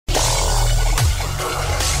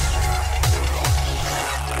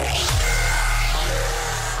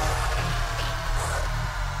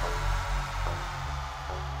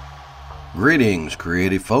Greetings,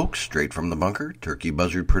 creative folks. Straight from the bunker, Turkey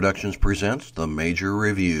Buzzard Productions presents The Major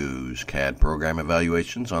Reviews, CAD program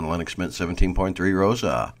evaluations on Linux Mint 17.3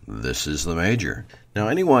 Rosa. This is The Major. Now,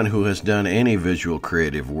 anyone who has done any visual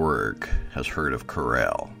creative work has heard of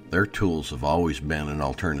Corel. Their tools have always been an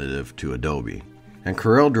alternative to Adobe. And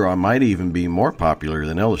CorelDRAW might even be more popular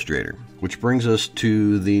than Illustrator. Which brings us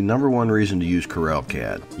to the number one reason to use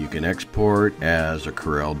CorelCAD. You can export as a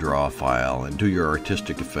CorelDRAW file and do your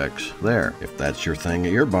artistic effects there. If that's your thing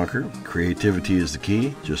at your bunker, creativity is the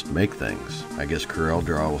key, just make things. I guess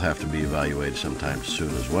CorelDRAW will have to be evaluated sometime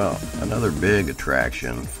soon as well. Another big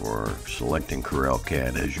attraction for selecting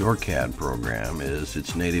CorelCAD as your CAD program is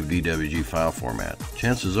its native DWG file format.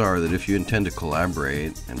 Chances are that if you intend to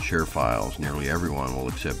collaborate and share files, nearly everyone will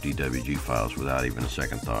accept DWG files without even a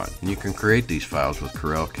second thought. And you can create these files with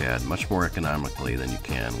CorelCAD much more economically than you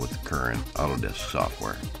can with the current Autodesk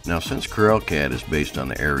software. Now, since CorelCAD is based on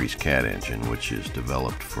the Ares CAD engine, which is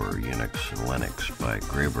developed for Unix and Linux by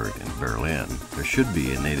Grabert in Berlin, there should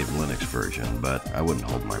be a native Linux version, but I wouldn't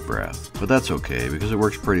hold my breath. But that's okay, because it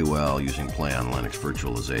works pretty well using Play on Linux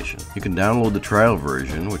virtualization. You can download the trial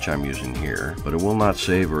version, which I'm using here, but it will not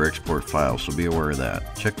save or export files, so be aware of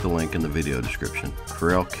that. Check the link in the video description.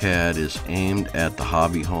 CorelCAD is aimed at the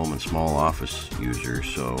hobby, home, and small office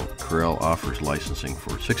users, so Corel offers licensing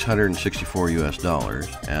for $664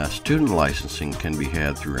 US, as student licensing can be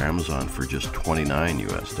had through Amazon for just $29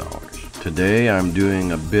 US. Today I'm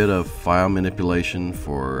doing a bit of file manipulation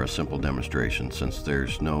for a simple demonstration since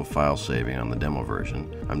there's no file saving on the demo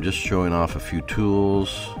version. I'm just showing off a few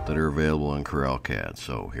tools that are available in CorelCAD,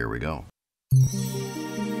 so here we go.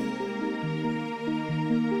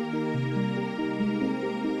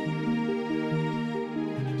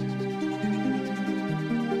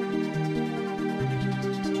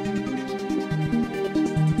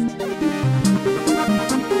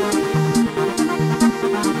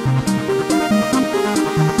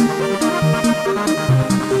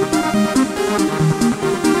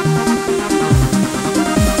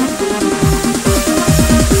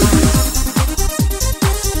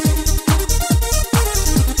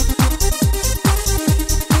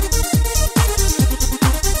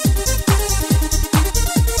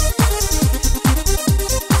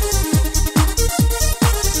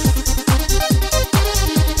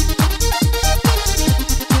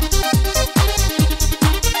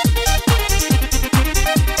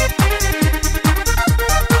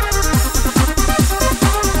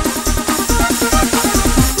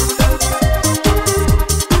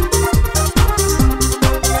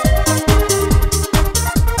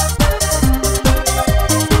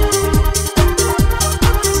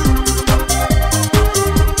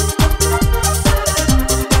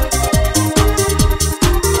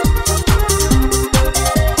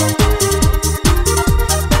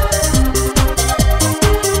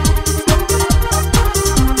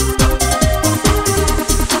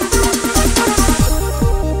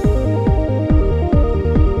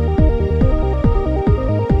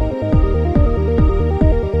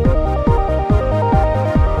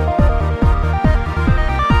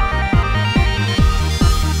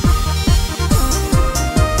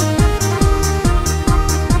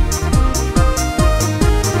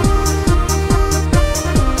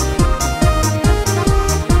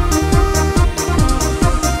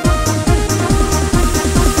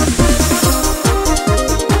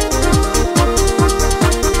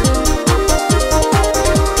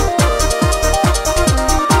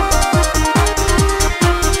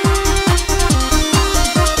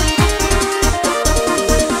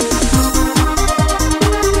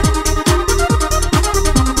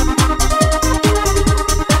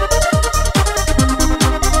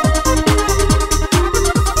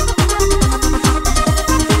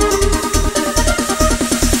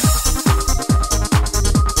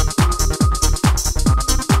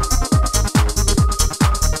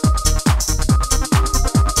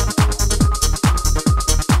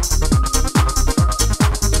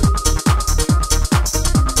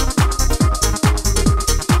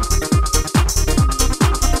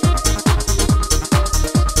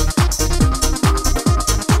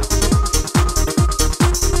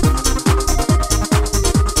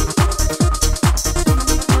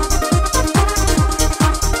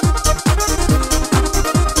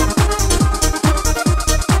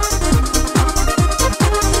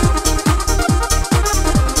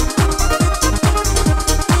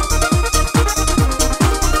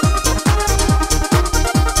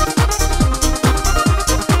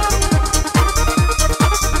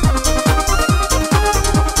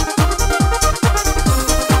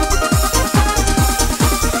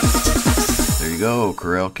 go,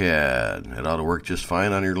 CorelCAD. It ought to work just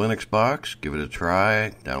fine on your Linux box. Give it a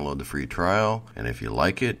try, download the free trial, and if you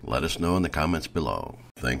like it, let us know in the comments below.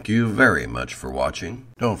 Thank you very much for watching.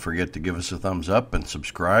 Don't forget to give us a thumbs up and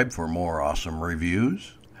subscribe for more awesome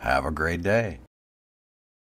reviews. Have a great day.